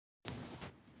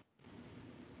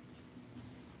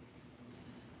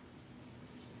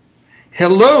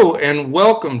Hello and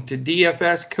welcome to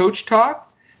DFS Coach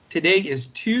Talk. Today is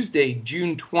Tuesday,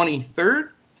 June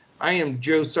 23rd. I am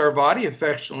Joe Sarvati,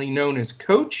 affectionately known as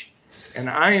Coach, and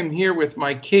I am here with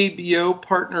my KBO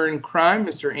partner in crime,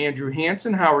 Mr. Andrew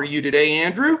Hansen. How are you today,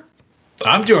 Andrew?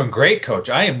 I'm doing great, Coach.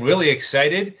 I am really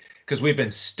excited because we've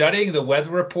been studying the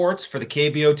weather reports for the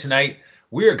KBO tonight.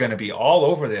 We are going to be all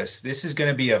over this. This is going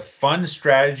to be a fun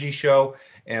strategy show,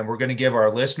 and we're going to give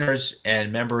our listeners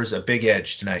and members a big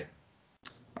edge tonight.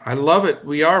 I love it.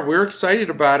 We're excited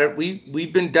about it.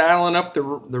 We've been dialing up the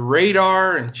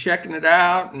radar and checking it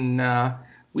out, and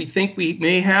we think we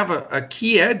may have a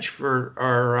key edge for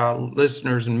our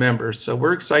listeners and members. So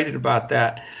we're excited about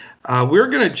that. We're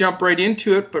going to jump right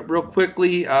into it, but real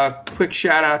quickly, quick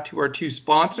shout out to our two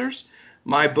sponsors,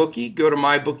 MyBookie. Go to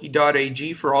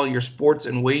mybookie.ag for all your sports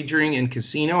and wagering and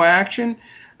casino action,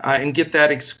 and get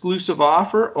that exclusive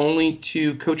offer only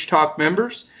to Coach Talk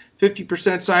members.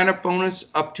 50% sign-up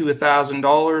bonus up to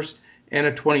 $1,000 and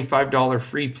a $25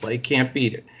 free play. Can't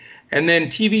beat it. And then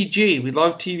TVG. We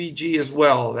love TVG as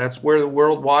well. That's where the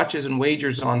world watches and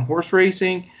wagers on horse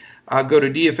racing. Go to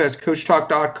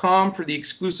dfscoachtalk.com for the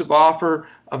exclusive offer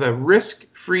of a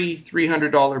risk-free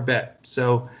 $300 bet.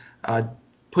 So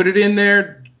put it in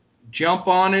there, jump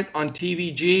on it on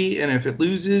TVG, and if it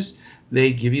loses,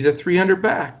 they give you the $300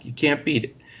 back. You can't beat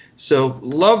it. So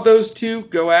love those two.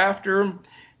 Go after them.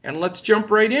 And let's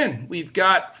jump right in. We've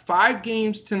got 5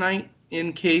 games tonight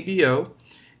in KBO.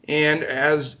 And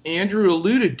as Andrew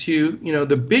alluded to,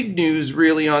 the big news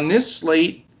really on this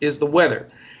slate is the weather.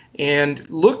 And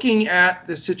looking at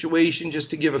the situation, just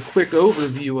to give a quick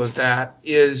overview of that,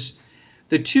 is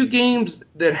the 2 games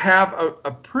that have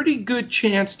a pretty good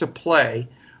chance to play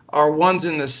are ones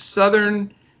in the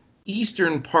southern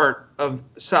eastern part of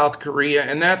South Korea,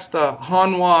 and that's the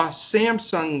Hanwha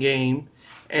Samsung game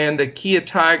and the Kia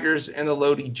Tigers and the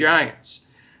Lodi Giants.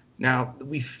 Now,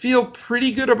 we feel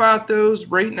pretty good about those.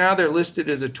 Right now, they're listed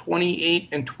as a 28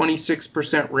 and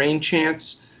 26% rain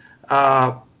chance,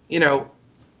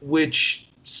 which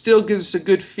still gives us a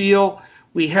good feel.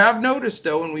 We have noticed,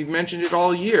 though, and we've mentioned it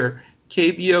all year,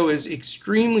 KBO is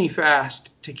extremely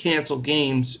fast to cancel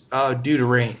games due to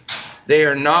rain. They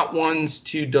are not ones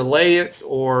to delay it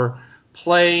or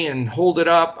play and hold it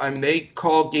up. They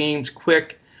call games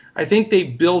quick. I think they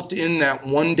built in that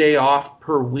 1 day off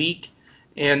per week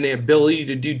and the ability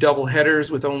to do double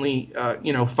headers with only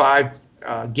 5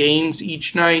 games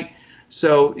each night.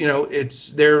 So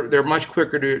they're much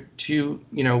quicker to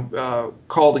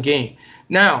call the game.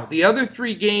 Now the other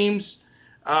 3 games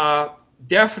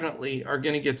definitely are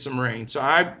going to get some rain. So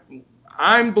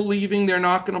I'm believing they're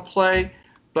not going to play.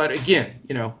 But again,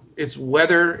 it's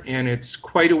weather and it's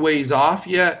quite a ways off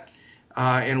yet.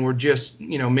 And we're just,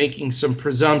 making some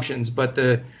presumptions. But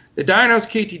the Dinos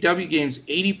KTW game's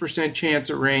 80% chance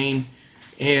of rain,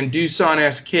 and Doosan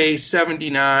SK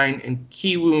 79, and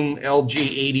Kiwoom LG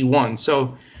 81.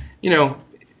 So,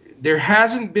 there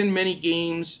hasn't been many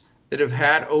games that have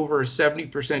had over a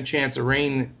 70% chance of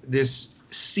rain this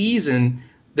season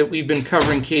that we've been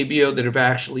covering KBO that have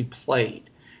actually played.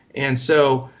 And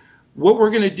so what we're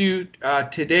going to do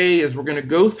today is we're going to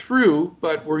go through,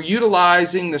 but we're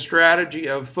utilizing the strategy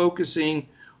of focusing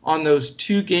on those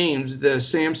 2 games, the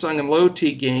Samsung and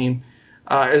Lodi game,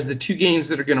 as the 2 games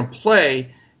that are going to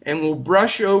play, and we'll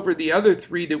brush over the other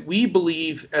 3 that we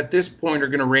believe at this point are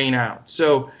going to rain out.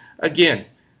 So again,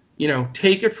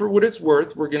 take it for what it's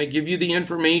worth. We're going to give you the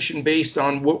information based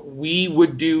on what we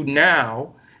would do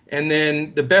now, and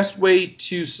then the best way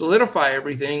to solidify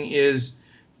everything is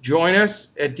join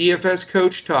us at DFS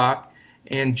Coach Talk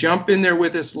and jump in there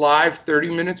with us live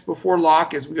 30 minutes before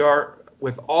lock, as we are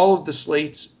with all of the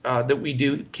slates that we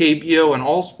do, KBO and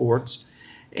all sports.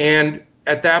 And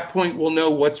at that point, we'll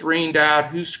know what's rained out,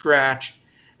 who's scratched,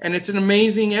 and it's an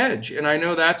amazing edge. And I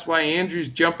know that's why Andrew's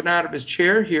jumping out of his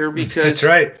chair here, because that's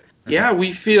right. Yeah,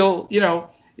 we feel,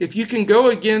 if you can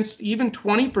go against even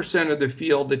 20% of the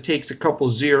field that takes a couple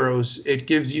zeros, it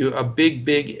gives you a big,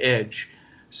 big edge.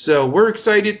 So we're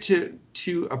excited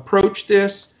to approach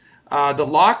this. The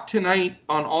lock tonight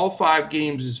on all 5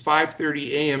 games is 5:30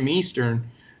 a.m. Eastern.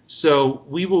 So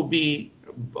we will be,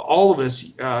 all of us,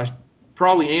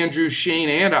 probably Andrew, Shane,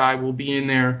 and I will be in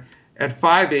there at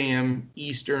 5 a.m.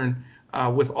 Eastern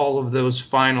with all of those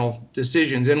final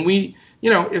decisions. And we,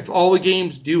 if all the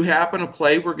games do happen to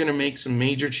play, we're going to make some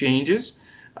major changes.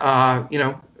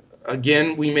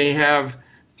 Again, we may have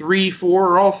 3, 4,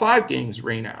 or all 5 games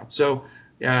rain out. So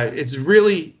it's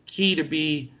really key to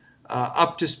be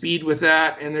up to speed with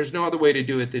that, and there's no other way to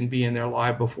do it than being there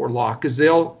live before lock, because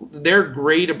they're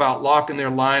great about locking their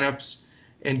lineups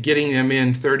and getting them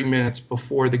in 30 minutes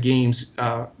before the game's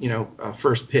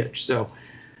first pitch. So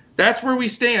that's where we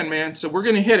stand, man. So we're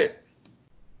going to hit it.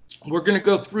 We're going to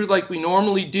go through like we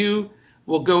normally do.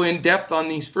 We'll go in depth on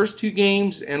these first 2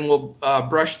 games, and we'll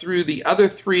brush through the other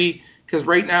 3, because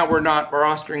right now we're not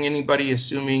rostering anybody,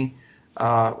 assuming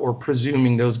or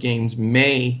presuming those games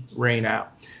may rain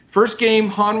out. First game,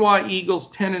 Hanwha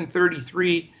Eagles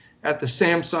 10-33 at the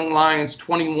Samsung Lions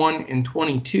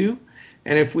 21-22.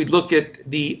 And if we look at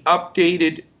the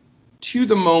updated to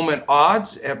the moment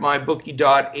odds at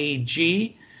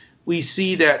mybookie.ag, we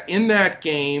see that in that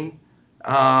game,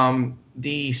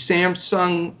 the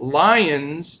Samsung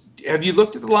Lions, have you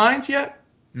looked at the lines yet?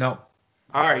 No.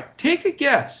 All right, take a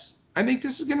guess. I think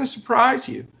this is going to surprise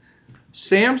you.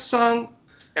 Samsung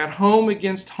at home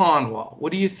against Hanwha.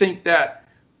 What do you think that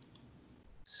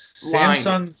line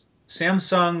is?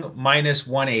 Samsung minus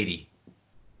 180.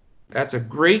 That's a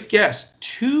great guess.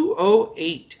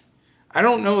 208. I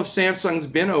don't know if Samsung's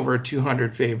been over a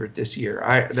 200 favorite this year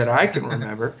that I can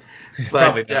remember. But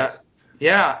Probably not.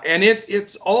 Yeah, and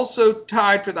it's also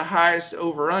tied for the highest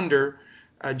over-under.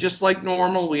 Just like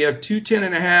normal, we have 2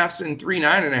 10.5s and 3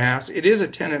 9.5s. It is a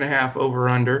 10.5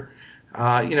 over-under.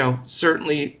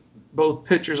 Certainly both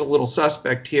pitchers a little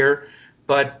suspect here,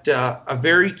 but a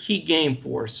very key game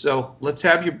for us. So let's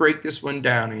have you break this one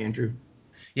down, Andrew.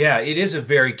 Yeah, it is a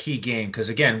very key game because,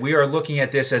 again, we are looking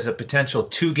at this as a potential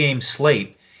 2-game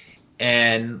slate.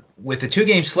 And with a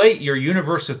 2-game slate, your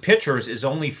universe of pitchers is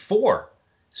only 4.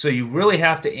 So you really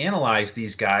have to analyze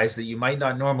these guys that you might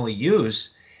not normally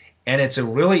use. And it's a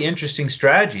really interesting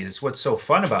strategy. That's what's so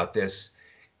fun about this,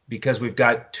 because we've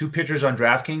got 2 pitchers on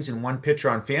DraftKings and 1 pitcher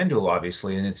on FanDuel,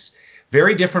 obviously. And it's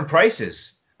very different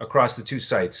prices across the 2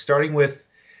 sites. Starting with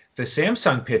the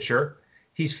Samsung pitcher,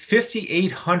 he's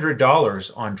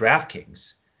 $5,800 on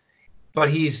DraftKings, but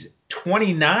he's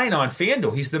 $29 on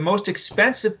FanDuel. He's the most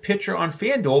expensive pitcher on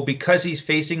FanDuel because he's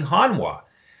facing Hanwha.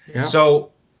 Yeah.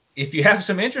 So if you have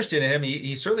some interest in him,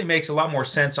 he certainly makes a lot more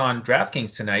sense on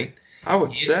DraftKings tonight. I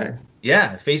would say.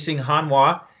 Yeah, facing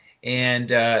Hanwha. And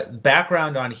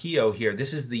background on Hio here.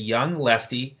 This is the young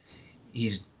lefty.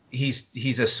 He's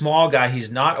a small guy.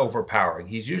 He's not overpowering.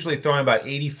 He's usually throwing about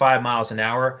 85 miles an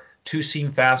hour,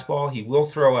 2-seam fastball. He will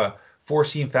throw a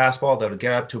 4-seam fastball that'll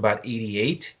get up to about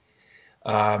 88.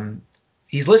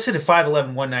 He's listed at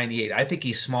 5'11", 198. I think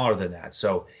he's smaller than that.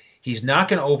 So he's not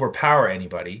going to overpower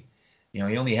anybody. He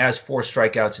only has 4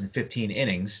 strikeouts in 15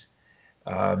 innings.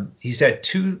 He's had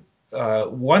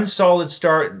 1 solid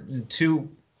start and 2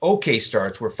 okay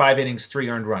starts, were 5 innings, 3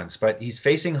 earned runs. But he's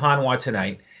facing Hanwha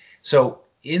tonight. So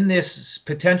in this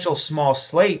potential small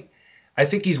slate, I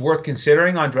think he's worth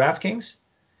considering on DraftKings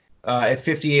at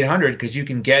 5,800, because you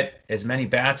can get as many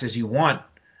bats as you want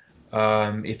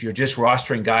if you're just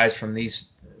rostering guys from these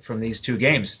 2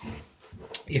 games.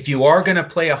 If you are going to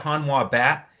play a Hanwha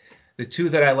bat, the 2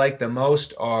 that I like the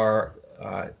most are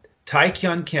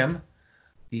Tae-Kyun Kim.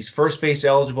 He's first base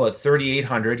eligible at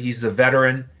 3,800. He's the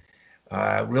veteran.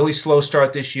 Really slow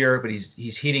start this year, but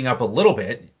he's heating up a little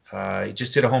bit. He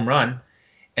just hit a home run.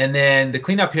 And then the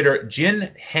cleanup hitter, Jin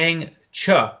Hang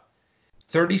Cha,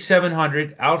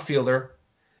 3,700, outfielder.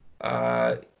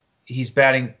 He's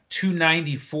batting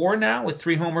 .294 now with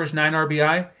 3 homers, 9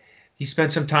 RBI. He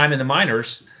spent some time in the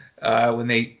minors when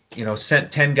they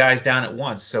sent 10 guys down at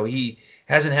once. So he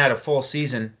hasn't had a full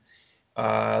season.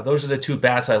 Those are the 2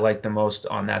 bats I like the most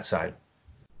on that side.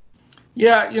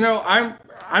 Yeah,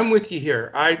 I'm with you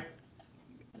here.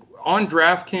 On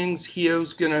DraftKings,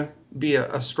 Hio's going to be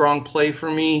a strong play for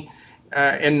me,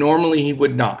 and normally he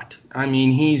would not. I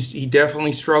mean, he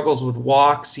definitely struggles with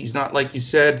walks. He's not, like you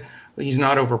said, he's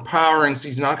not overpowering, so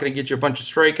he's not going to get you a bunch of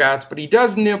strikeouts, but he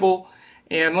does nibble.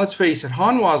 And let's face it,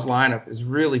 Hanwha's lineup is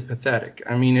really pathetic.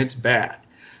 I mean, it's bad.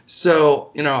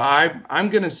 So, I'm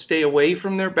going to stay away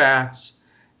from their bats,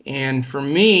 and for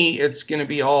me, it's going to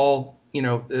be all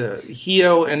the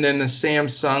Hio and then the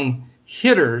Samsung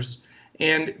hitters.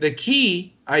 And the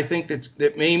key, I think,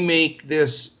 that may make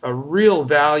this a real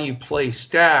value play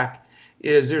stack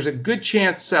is there's a good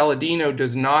chance Saladino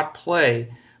does not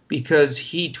play because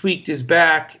he tweaked his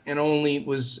back and only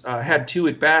had 2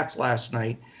 at-bats last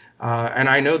night. And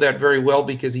I know that very well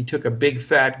because he took a big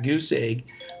fat goose egg.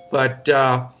 But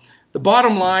the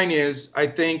bottom line is, I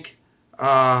think,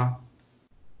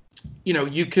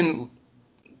 you can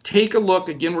take a look.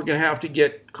 Again, we're going to have to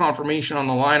get confirmation on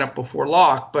the lineup before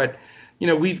lock, but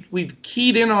we've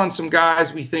keyed in on some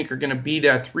guys we think are going to be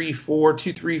that 3-4,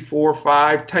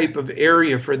 2-3-4-5 type of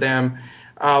area for them.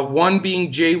 One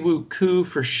being Jae-Woo Koo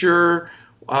for sure.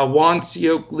 Won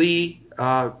Seok Lee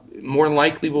more than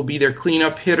likely will be their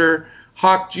cleanup hitter.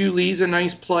 Hak Ju Lee's a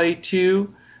nice play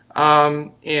too.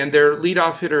 and their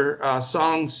leadoff hitter,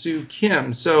 Song Soo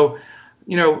Kim. So,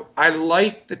 I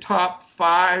like the top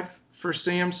 5 for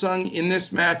Samsung in this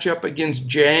matchup against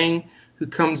Jang, who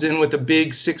comes in with a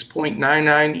big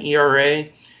 6.99 ERA.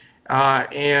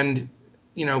 And,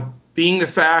 being the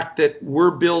fact that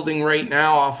we're building right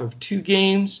now off of 2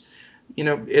 games,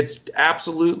 it's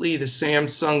absolutely the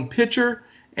Samsung pitcher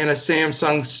and a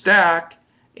Samsung stack,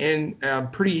 and a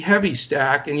pretty heavy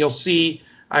stack. And you'll see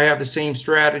I have the same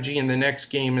strategy in the next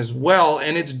game as well,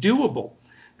 and it's doable.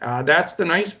 That's the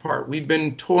nice part. We've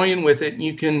been toying with it, and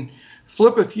you can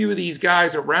flip a few of these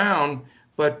guys around,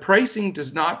 but pricing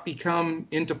does not become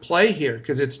into play here,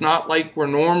 because it's not like we're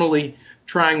normally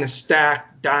trying to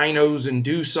stack Dinos and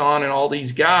Doosan and all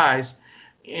these guys.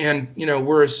 And,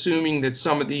 we're assuming that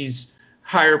some of these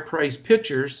higher priced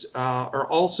pitchers are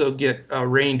also get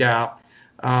rained out.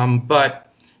 But,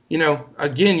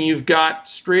 again, you've got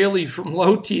Straley from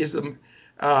Lotte as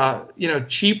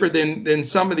cheaper than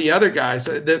some of the other guys.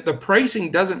 The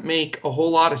pricing doesn't make a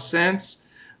whole lot of sense,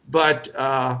 but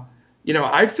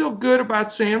I feel good about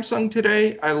Samsung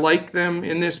today. I like them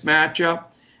in this matchup,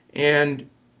 and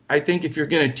I think if you're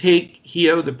going to take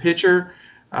Hio, the pitcher,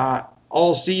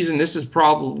 all season, this is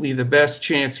probably the best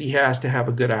chance he has to have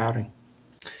a good outing.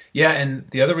 Yeah, and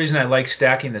the other reason I like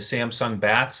stacking the Samsung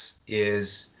bats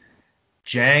is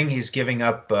Jang, he's giving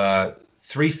up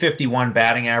 351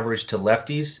 batting average to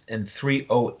lefties and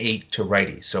 308 to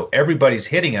righties. So everybody's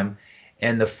hitting him.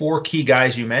 And the 4 key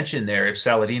guys you mentioned there, if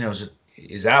Saladino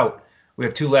is out, we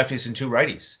have 2 lefties and 2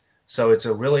 righties. So it's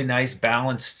a really nice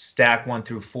balanced stack 1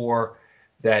 through 4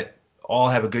 that all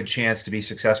have a good chance to be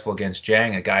successful against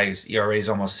Jang, a guy whose ERA is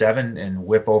almost 7 and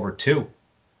whip over 2.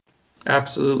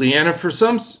 Absolutely. And if for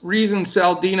some reason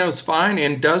Saladino's fine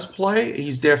and does play,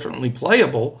 he's definitely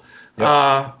playable. Yep.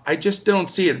 I just don't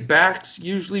see it. Backs,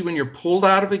 usually when you're pulled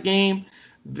out of a game,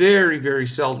 very, very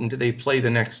seldom do they play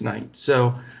the next night.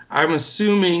 So I'm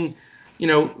assuming,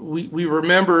 we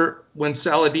remember when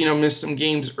Saladino missed some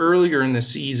games earlier in the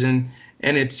season,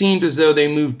 and it seemed as though they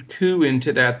moved Koo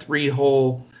into that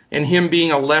 3-hole, and him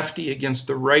being a lefty against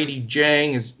the righty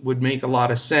Jang would make a lot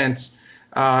of sense.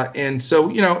 And so,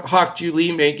 Hak-Ju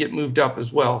Lee may get moved up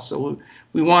as well. So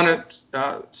we want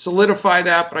to solidify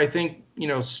that, but I think,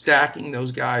 stacking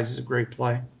those guys is a great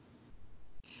play.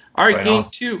 All right, game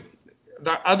 2.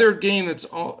 The other game that's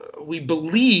we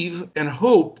believe and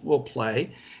hope will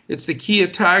play. It's the Kia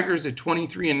Tigers at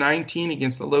 23-19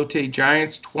 against the Lotte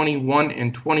Giants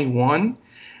 21-21.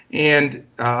 And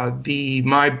the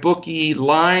MyBookie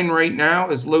line right now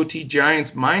is Lotte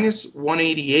Giants minus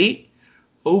 188.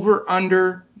 Over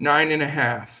under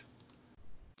 9.5.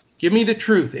 Give me the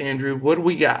truth, Andrew. What do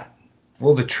we got?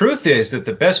 Well, the truth is that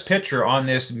the best pitcher on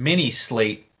this mini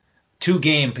slate,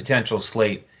 2-game potential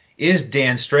slate, is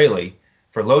Dan Straley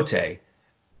for Lotte.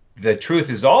 The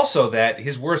truth is also that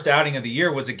his worst outing of the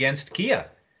year was against Kia.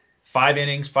 5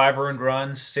 innings, 5 earned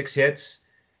runs, 6 hits.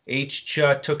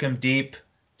 Cha took him deep.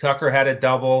 Tucker had a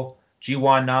double.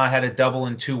 Ji-Hwan Na had a double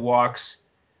and 2 walks.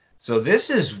 So this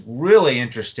is really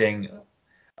interesting.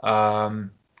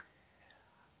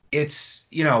 It's,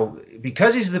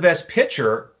 because he's the best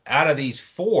pitcher out of these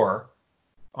 4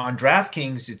 on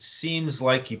DraftKings, it seems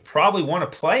like you probably want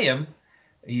to play him.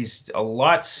 He's a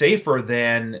lot safer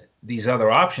than these other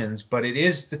options, but it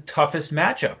is the toughest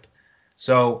matchup.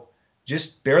 So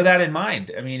just bear that in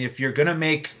mind. I mean, if you're going to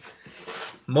make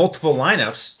multiple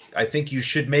lineups, I think you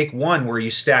should make one where you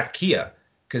stack Kia,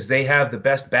 because they have the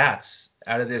best bats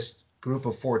out of this group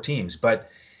of 4 teams. But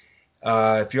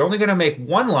if you're only going to make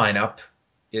one lineup,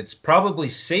 it's probably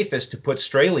safest to put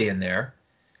Straley in there.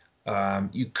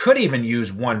 You could even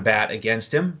use one bat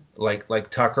against him, like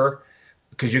Tucker,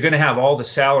 because you're going to have all the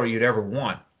salary you'd ever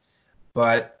want.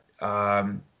 But,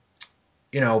 bottom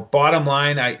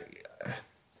line,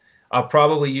 I'll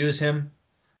probably use him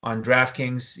on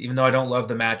DraftKings, even though I don't love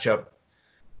the matchup.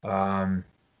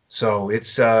 So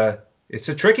it's a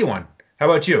tricky one. How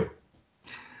about you?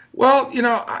 Well,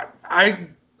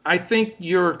 I think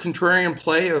your contrarian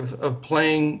play of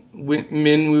playing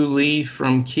Min-Woo Lee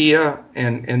from Kia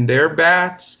and their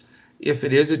bats, if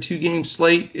it is a 2-game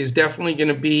slate, is definitely going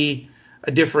to be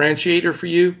a differentiator for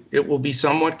you. It will be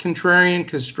somewhat contrarian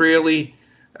because Straley,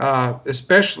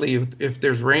 especially if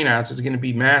there's rainouts, is going to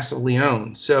be massively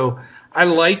owned. So I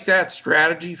like that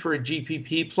strategy for a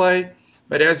GPP play.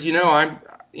 But as you know,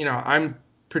 I'm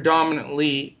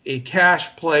predominantly a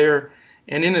cash player,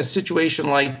 and in a situation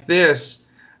like this,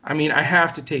 I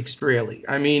have to take Straley.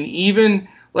 Even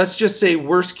let's just say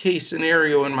worst case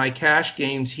scenario in my cash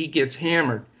games, he gets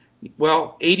hammered.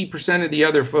 Well, 80% of the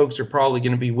other folks are probably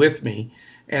going to be with me,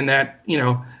 and that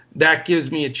that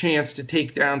gives me a chance to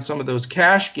take down some of those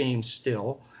cash games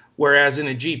still. Whereas in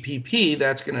a GPP,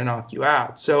 that's going to knock you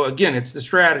out. So again, it's the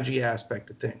strategy aspect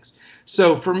of things.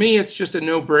 So for me, it's just a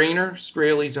no-brainer.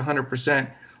 Straley's 100%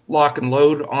 lock and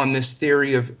load on this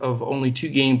theory of only 2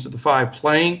 games of the 5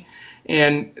 playing.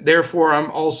 And therefore, I'm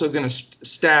also going to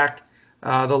stack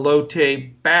the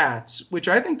Lotte bats, which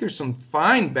I think there's some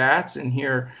fine bats in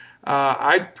here.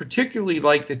 I particularly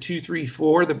like the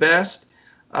 2-3-4 the best.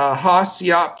 Ha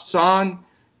Siop San,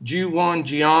 Ju-Won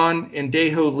Jian, and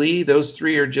Daeho Lee. Those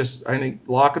 3 are just, I think,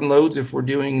 lock and loads if we're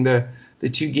doing the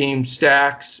 2-game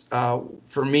stacks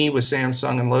for me with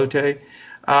Samsung and Lotte.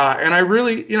 And I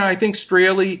really, I think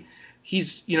Straley,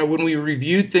 he's, when we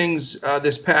reviewed things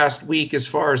this past week as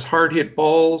far as hard hit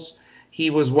balls, he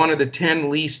was one of the 10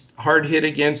 least hard hit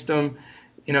against them.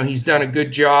 He's done a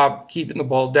good job keeping the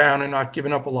ball down and not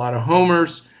giving up a lot of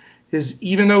homers.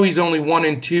 Even though he's only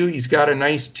 1-2, he's got a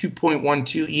nice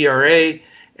 2.12 ERA,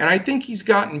 and I think he's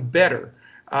gotten better.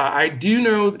 I do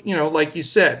know, like you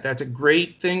said, that's a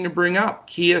great thing to bring up.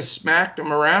 Kia smacked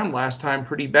him around last time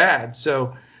pretty bad,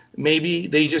 so maybe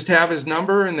they just have his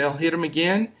number and they'll hit him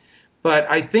again. But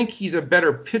I think he's a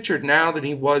better pitcher now than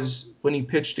he was when he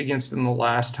pitched against them the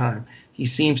last time. He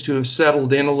seems to have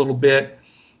settled in a little bit.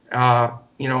 I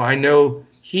know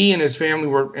he and his family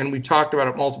were, and we talked about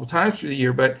it multiple times through the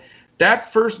year, but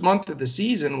that first month of the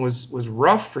season was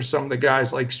rough for some of the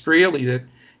guys like Straley, that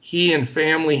he and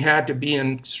family had to be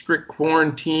in strict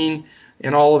quarantine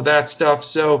and all of that stuff.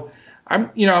 So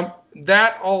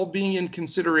that all being in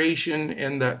consideration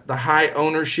and the high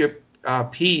ownership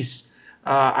piece,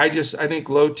 I think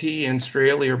Lotte and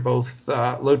Straley are both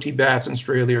Lotte bats and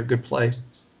Straley are good plays.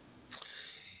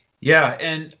 Yeah,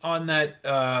 and on that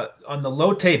on the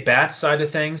Lotte bat side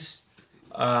of things,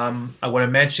 I want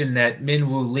to mention that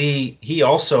Min-Woo Lee, he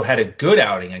also had a good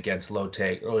outing against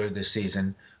Lotte earlier this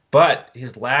season, but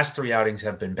his last 3 outings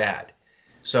have been bad.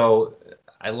 So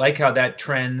I like how that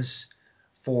trends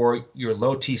for your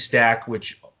Lotte stack,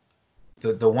 which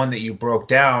the one that you broke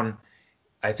down,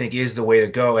 I think is the way to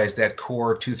go as that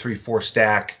core 2-3-4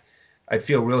 stack. I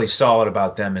feel really solid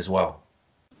about them as well.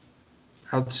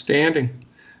 Outstanding.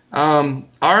 All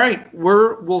right,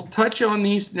 we'll touch on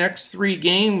these next 3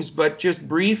 games, but just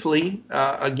briefly.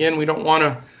 Again, we don't want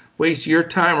to waste your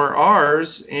time or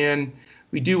ours, and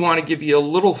we do want to give you a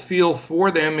little feel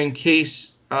for them in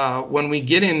case when we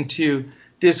get into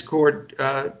Discord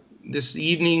this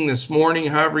evening, this morning,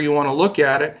 however you want to look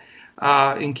at it,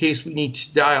 in case we need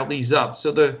to dial these up.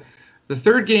 So the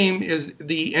third game is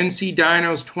the NC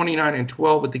Dinos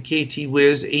 29-12 with the KT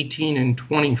Wiz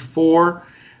 18-24.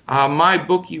 My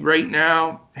bookie right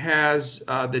now has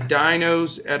the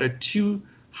Dinos at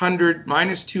a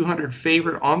minus 200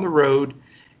 favorite on the road,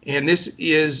 and this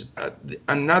is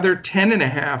another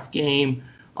 10.5 game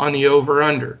on the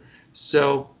over/under.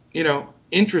 So,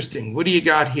 interesting. What do you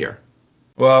got here?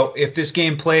 Well, if this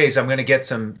game plays, I'm going to get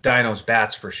some Dinos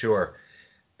bats for sure.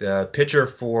 The pitcher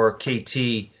for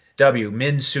KTW,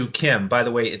 Min-Soo Kim. By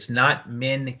the way, it's not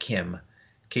Min Kim.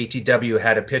 KTW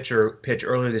had a pitcher pitch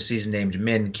earlier this season named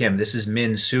Min Kim. This is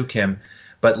Min-Soo Kim.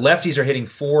 But lefties are hitting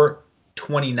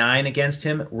 429 against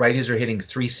him. Righties are hitting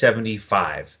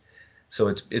 375.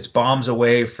 So it's bombs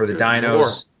away for the Dinos.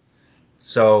 Lord.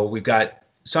 So we've got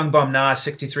Sungbum Na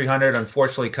 6,300,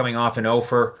 unfortunately coming off an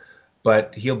offer,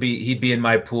 but he'd be in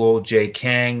my pool. Jay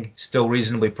Kang still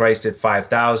reasonably priced at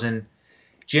 5,000.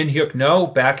 Jin Hyuk No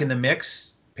back in the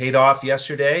mix, paid off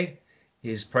yesterday.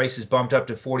 His price is bumped up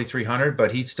to 4,300,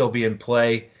 but he'd still be in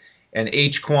play. And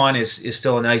H Quan is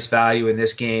still a nice value in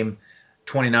this game,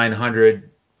 2,900,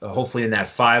 hopefully in that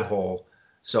 5 hole.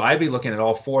 So I'd be looking at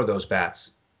all 4 of those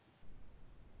bats.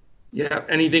 Yeah.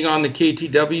 Anything on the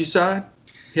KTW side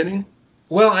hitting?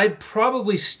 Well, I'd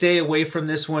probably stay away from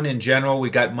this one in general. We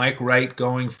got Mike Wright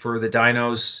going for the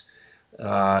Dinos,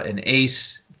 an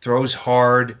ace, throws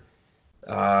hard.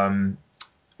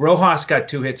 Rojas got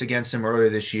 2 hits against him earlier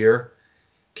this year.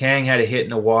 Kang had a hit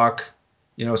and a walk.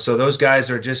 So those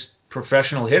guys are just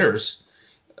professional hitters.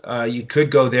 You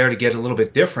could go there to get a little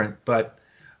bit different, but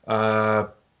I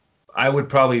would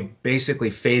probably basically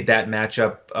fade that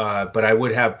matchup, but I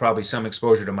would have probably some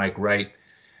exposure to Mike Wright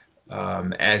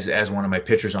as one of my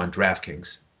pitchers on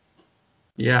DraftKings.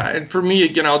 Yeah, and for me,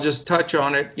 again, I'll just touch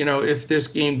on it. If this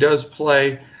game does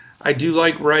play, I do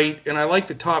like Wright, and I like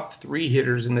the top 3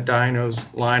 hitters in the Dinos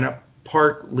lineup,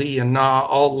 Park, Lee, and Na,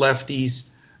 all lefties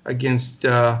against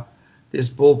this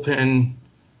bullpen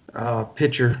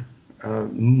pitcher,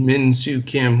 Min-Soo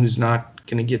Kim, who's not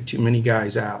going to get too many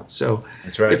guys out. So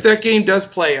that's right. If that game does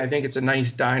play, I think it's a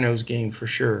nice Dinos game for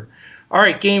sure. All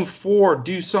right, game 4,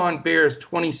 Doosan Bears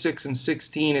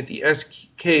 26-16 at the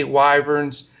SK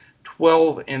Wyverns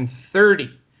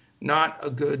 12-30. Not a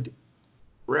good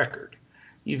record.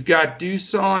 You've got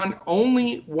Doosan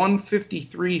only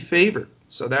 153 favored,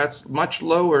 so that's much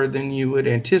lower than you would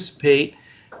anticipate.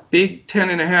 Big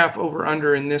 10.5 over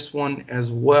under in this one as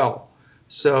well.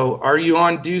 So are you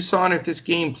on Doosan if this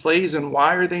game plays, and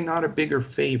why are they not a bigger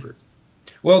favorite?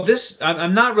 Well,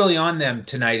 I'm not really on them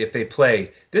tonight if they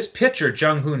play. This pitcher,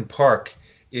 Jung-Hoon Park,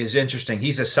 is interesting.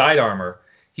 He's a sidearmer.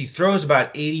 He throws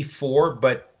about 84,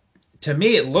 but to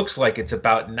me it looks like it's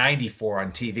about 94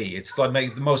 on TV. It's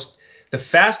like the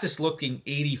fastest looking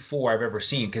 84 I've ever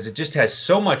seen because it just has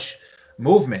so much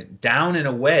movement down and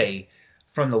away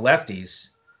from the lefties.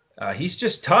 He's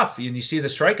just tough. And you see the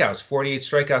strikeouts, 48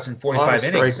 strikeouts in 45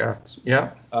 innings. Strikeouts,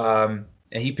 yeah. And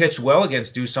he pitched well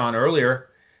against Doosan earlier.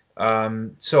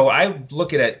 So I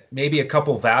look at maybe a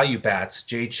couple value bats.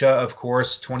 Jay Cha, of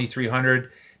course,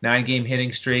 2,300, 9-game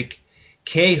hitting streak.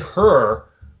 Kay Herr,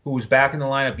 who was back in the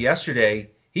lineup yesterday,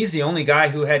 he's the only guy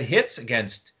who had hits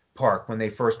against Park when they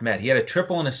first met. He had a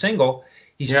triple and a single.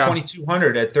 He's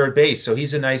 2,200 at third base, so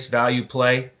he's a nice value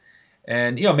play.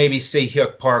 And, maybe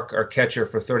Se-Hyuk Park, our catcher,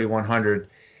 for 3,100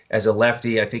 as a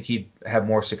lefty. I think he'd have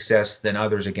more success than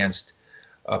others against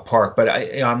Park. But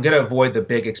I'm going to avoid the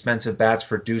big expensive bats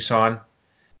for Doosan.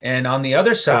 And on the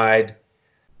other side,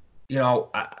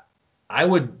 I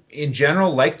would, in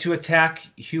general, like to attack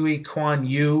Huey Kwan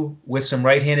Yu with some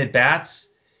right-handed bats.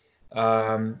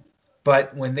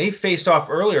 But when they faced off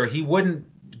earlier, he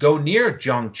wouldn't go near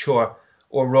Jung Cha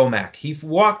or Romak. He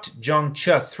walked Jung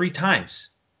Cha 3 times.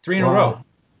 3 in a row.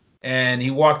 And he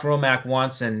walked Romak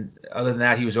once, and other than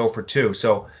that, he was 0 for 2.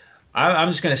 So I'm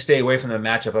just going to stay away from the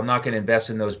matchup. I'm not going to invest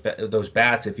in those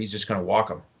bats if he's just going to walk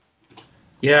them.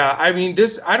 Yeah, I mean,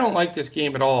 I don't like this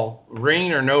game at all.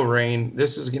 Rain or no rain,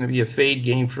 this is going to be a fade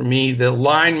game for me. The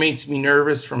line makes me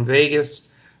nervous from Vegas.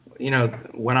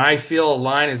 When I feel a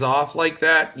line is off like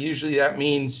that, usually that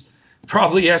means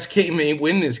probably SK may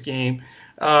win this game.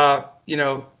 The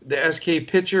SK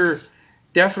pitcher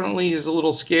definitely is a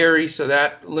little scary, so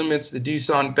that limits the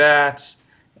Doosan bats.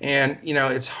 And,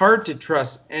 it's hard to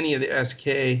trust any of the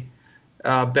SK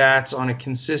bats on a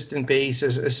consistent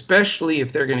basis, especially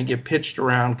if they're going to get pitched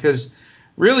around, because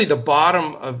really the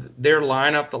bottom of their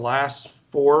lineup, the last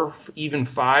 4, even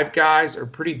 5 guys are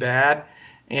pretty bad.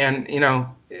 And,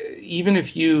 even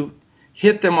if you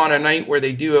hit them on a night where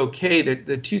they do okay,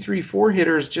 the 2, 3, 4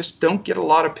 hitters just don't get a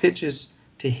lot of pitches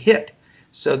to hit.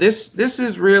 So this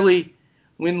is really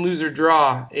win, lose, or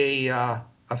draw a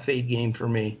fade game for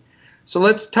me. So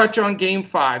let's touch on Game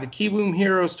 5. The Kiwoom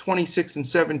Heroes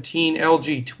 26-17,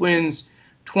 LG Twins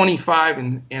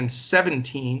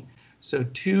 25-17. So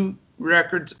 2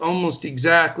 records almost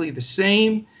exactly the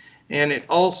same. And it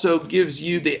also gives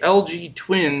you the LG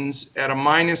Twins at a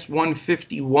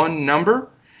 -151 number.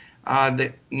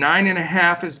 The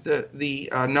 9.5 is the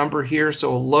number here,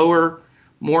 so a lower,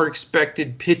 more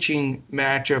expected pitching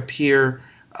matchup here,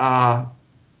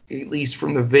 at least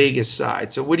from the Vegas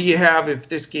side. So what do you have if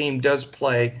this game does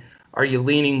play? Are you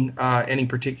leaning any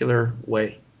particular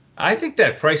way? I think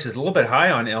that price is a little bit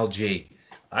high on LG.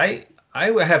 I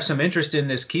have some interest in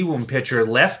this Kiwoom pitcher,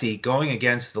 lefty, going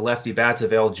against the lefty bats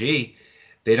of LG.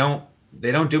 They don't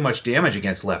do much damage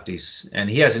against lefties, and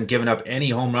he hasn't given up any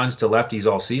home runs to lefties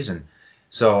all season.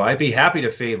 So I'd be happy to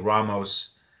fade Ramos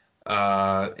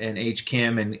and H.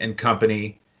 Kim and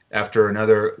company after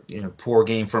another poor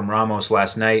game from Ramos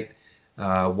last night.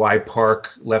 Y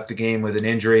Park left the game with an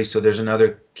injury, so there's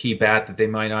another key bat that they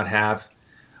might not have.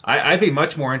 I'd be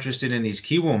much more interested in these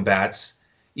Kiwoom bats,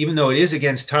 even though it is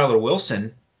against Tyler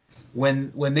Wilson.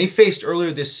 When they faced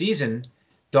earlier this season,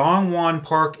 Dongwon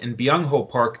Park and Byung-ho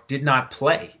Park did not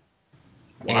play.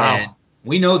 Wow. And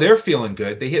we know they're feeling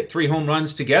good. They hit 3 home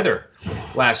runs together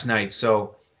last night.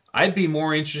 So I'd be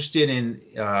more interested in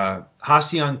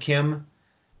Ha-Seong Kim,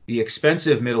 the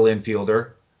expensive middle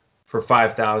infielder, for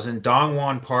 5,000.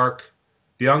 Dongwon Park,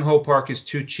 Byung-ho Park is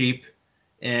too cheap.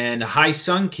 And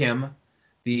Hae-Sung Kim,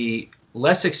 the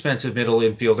less expensive middle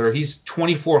infielder, he's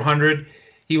 2,400.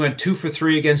 He went 2 for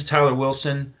 3 against Tyler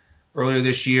Wilson earlier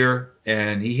this year,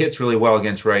 and he hits really well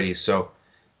against righties. So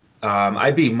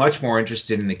I'd be much more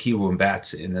interested in the Kiwoom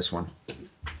bats in this one.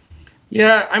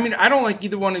 Yeah, I mean, I don't like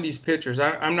either one of these pitchers.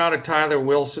 I'm not a Tyler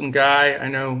Wilson guy. I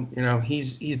know,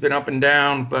 he's been up and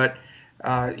down, but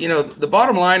the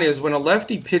bottom line is when a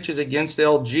lefty pitches against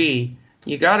LG,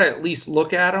 you got to at least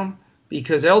look at him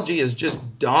because LG is just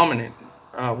dominant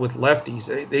with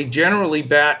lefties. They generally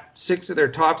bat 6 of their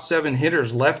top 7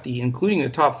 hitters lefty, including the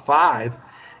top 5.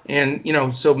 And,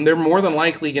 so they're more than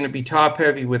likely going to be top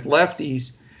heavy with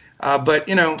lefties. But,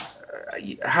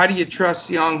 how do you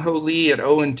trust Seong Ho Lee at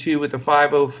 0-2 with a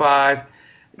 5.05?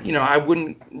 I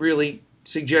wouldn't really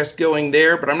suggest going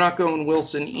there, but I'm not going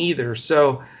Wilson either.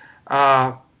 So,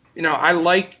 I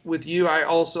like with you. I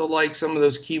also like some of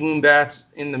those Kiwoom bats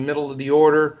in the middle of the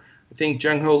order. I think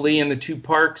Jung Ho Lee and the 2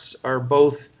 Parks are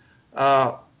both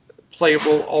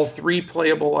playable, all 3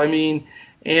 playable, And,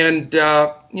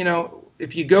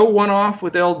 if you go one off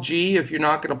with LG, if you're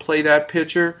not going to play that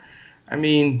pitcher,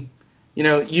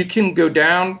 you can go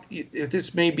down.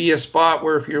 This may be a spot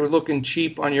where if you're looking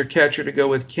cheap on your catcher to go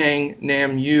with Kang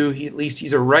Nam Yu, at least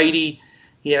he's a righty.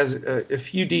 He has a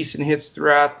few decent hits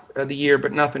throughout the year,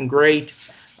 but nothing great.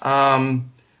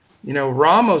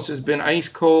 Ramos has been ice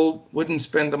cold. Wouldn't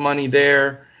spend the money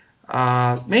there.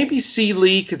 Maybe C.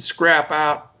 Lee could scrap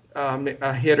out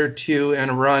a hit or 2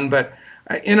 and a run, but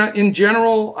in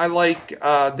general, I like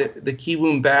the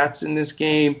Kiwoom bats in this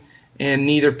game and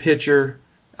neither pitcher.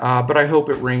 But I hope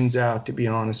it rains out, to be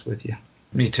honest with you.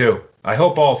 Me too. I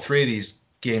hope all 3 of these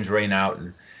games rain out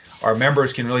and our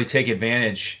members can really take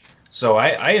advantage. So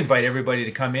I invite everybody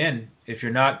to come in. If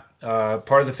you're not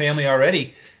part of the family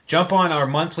already, jump on our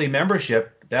monthly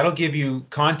membership. That'll give you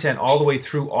content all the way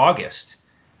through August.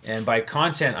 And by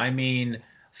content, I mean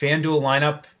FanDuel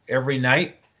lineup every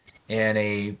night and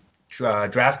a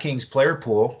DraftKings player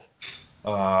pool.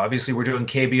 Obviously, we're doing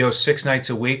KBO 6 nights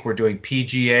a week. We're doing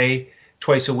PGA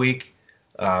twice a week.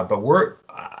 But we're,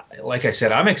 like I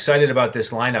said, I'm excited about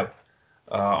this lineup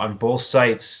on both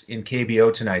sites in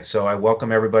KBO tonight. So I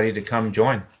welcome everybody to come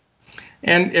join.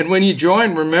 And when you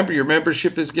join, remember your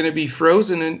membership is going to be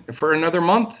frozen for another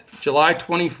month. July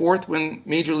 24th, when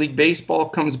Major League Baseball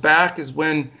comes back, is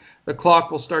when the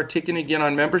clock will start ticking again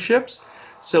on memberships.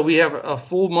 So we have a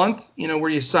full month, where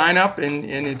you sign up and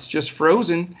it's just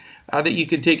frozen, that you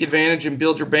can take advantage and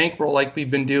build your bankroll like we've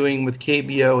been doing with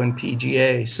KBO and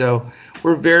PGA. So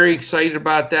we're very excited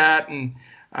about that. And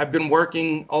I've been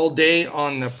working all day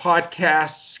on the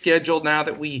podcast schedule now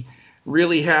that we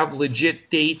really have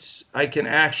legit dates. I can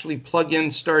actually plug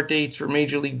in start dates for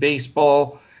Major League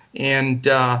Baseball and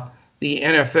the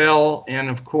NFL and,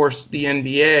 of course, the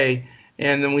NBA.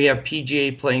 And then we have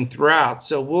PGA playing throughout.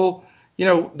 So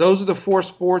those are the 4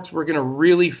 sports we're going to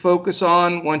really focus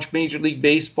on. Once Major League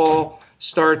Baseball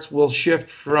starts, we'll shift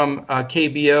from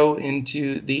KBO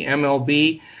into the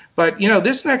MLB. But,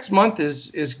 this next month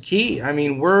is key.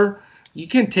 You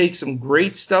can take some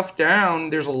great stuff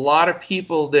down. There's a lot of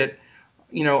people that,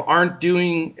 aren't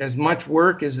doing as much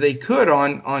work as they could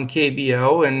on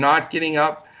KBO and not getting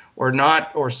up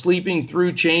or sleeping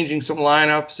through changing some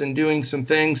lineups and doing some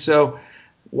things. So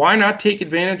why not take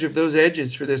advantage of those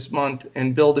edges for this month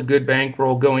and build a good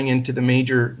bankroll going into the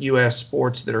major U.S.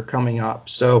 sports that are coming up?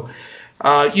 So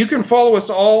you can follow us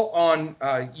all on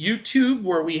YouTube,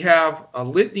 where we have a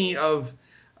litany of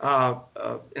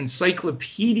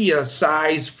encyclopedia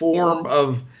size form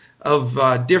of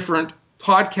different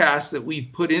podcasts that we've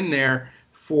put in there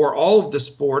for all of the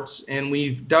sports. And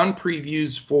we've done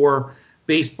previews for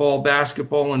baseball,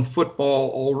 basketball, and football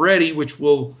already, which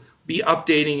will be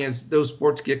updating as those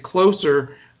sports get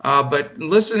closer. But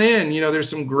listen in, there's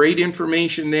some great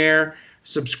information there.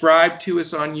 Subscribe to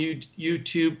us on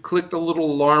YouTube. Click the little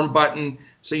alarm button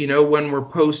so you know when we're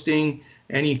posting,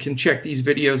 and you can check these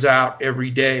videos out every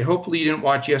day. Hopefully you didn't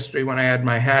watch yesterday when I had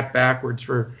my hat backwards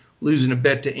for losing a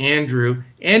bet to Andrew,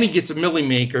 and he gets a Millie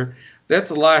Maker. That's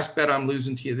the last bet I'm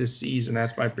losing to you this season.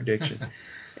 That's my prediction.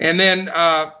 And then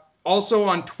also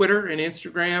on Twitter and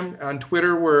Instagram. On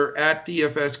Twitter, we're at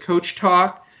DFS Coach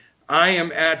Talk. I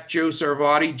am at Joe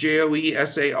Sarvadi,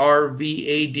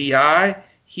 JoeSarvadi.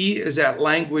 He is at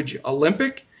Language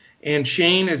Olympic. And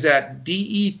Shane is at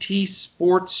DET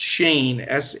Sports Shane,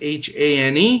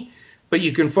 SHANE. But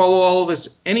you can follow all of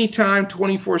us anytime,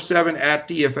 24/7 at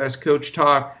DFS Coach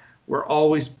Talk. We're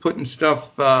always putting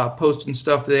stuff, posting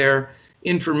stuff there,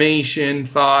 information,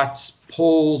 thoughts,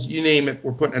 polls, you name it,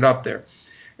 we're putting it up there.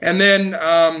 And then,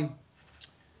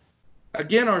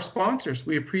 again, our sponsors,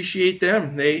 we appreciate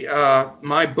them. They,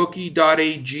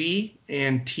 mybookie.ag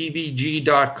and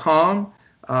tvg.com,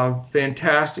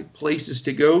 fantastic places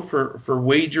to go for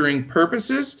wagering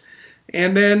purposes.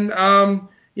 And then,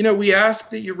 we ask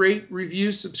that you rate,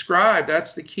 review, subscribe.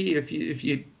 That's the key. If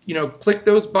you click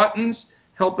those buttons,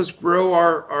 help us grow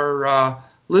our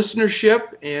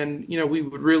listenership, and we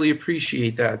would really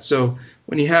appreciate that. So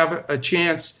when you have a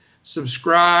chance,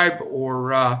 subscribe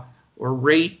or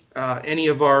rate any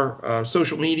of our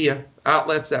social media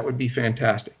outlets, that would be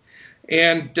fantastic.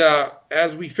 And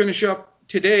as we finish up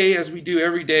today, as we do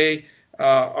every day,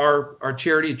 our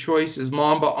charity of choice is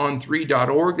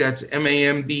mambaon3.org. That's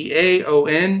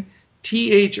MAMBAON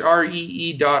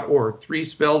THREE.org, 3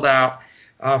 spelled out.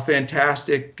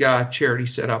 Fantastic charity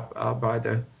set up by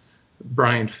the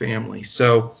Bryant family.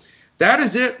 So that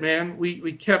is it, man.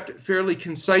 We kept it fairly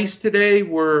concise today.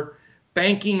 We're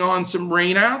banking on some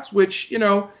rainouts, which,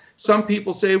 some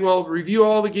people say, well, review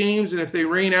all the games, and if they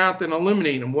rain out, then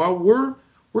eliminate them. Well, we're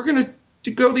going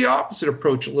to go the opposite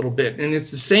approach a little bit, and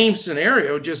it's the same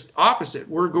scenario, just opposite.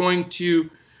 We're going to,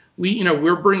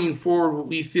 we're bringing forward what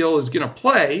we feel is going to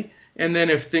play, and then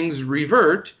if things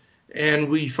revert and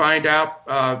we find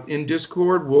out in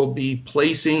Discord, we'll be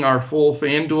placing our full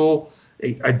FanDuel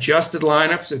adjusted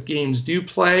lineups if games do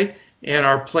play, and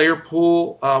our player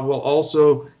pool will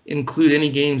also include any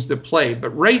games that play. But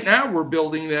right now we're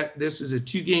building that this is a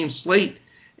 2-game slate,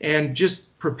 and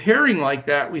just preparing like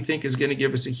that we think is going to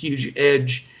give us a huge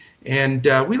edge. And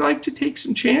we like to take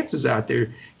some chances out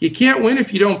there. You can't win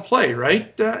if you don't play,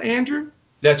 right, Andrew?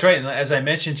 That's right. And as I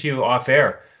mentioned to you off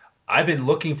air, I've been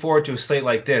looking forward to a slate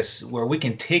like this where we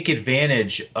can take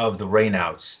advantage of the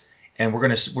rainouts. And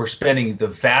we're spending the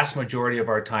vast majority of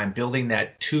our time building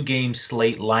that 2-game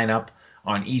slate lineup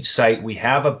on each site. We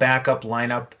have a backup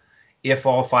lineup if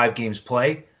all 5 games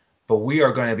play, but we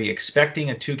are going to be expecting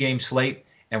a 2-game slate,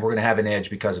 and we're going to have an edge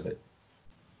because of it.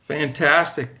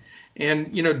 Fantastic.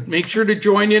 And, make sure to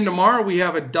join in tomorrow. We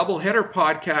have a doubleheader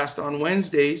podcast on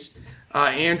Wednesdays.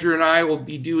 Andrew and I will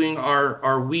be doing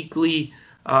our weekly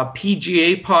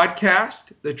PGA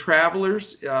podcast, The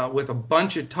Travelers, with a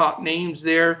bunch of top names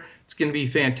there. It's going to be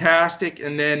fantastic.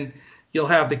 And then you'll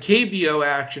have the KBO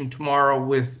action tomorrow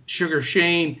with Sugar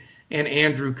Shane and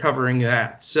Andrew covering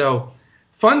that. So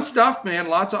fun stuff, man.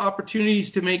 Lots of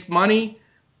opportunities to make money.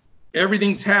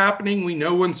 Everything's happening. We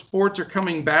know when sports are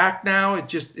coming back now.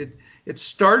 It's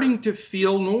starting to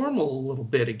feel normal a little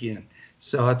bit again.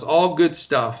 So it's all good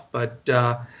stuff. But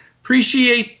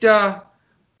appreciate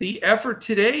the effort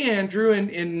today, Andrew,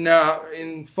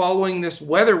 in following this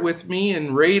weather with me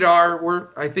and radar.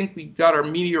 I think we got our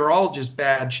meteorologist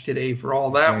badge today for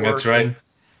all that work. That's right. And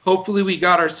hopefully we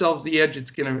got ourselves the edge.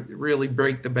 It's going to really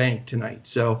break the bank tonight.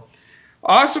 So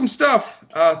awesome stuff.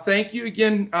 Thank you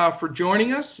again for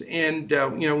joining us. And,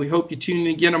 we hope you tune in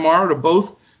again tomorrow to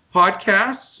both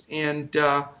podcasts. And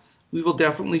we will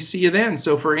definitely see you then.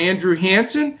 So for Andrew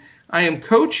Hansen, I am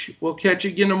Coach. We'll catch you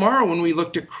again tomorrow when we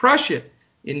look to crush it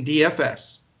in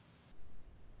DFS.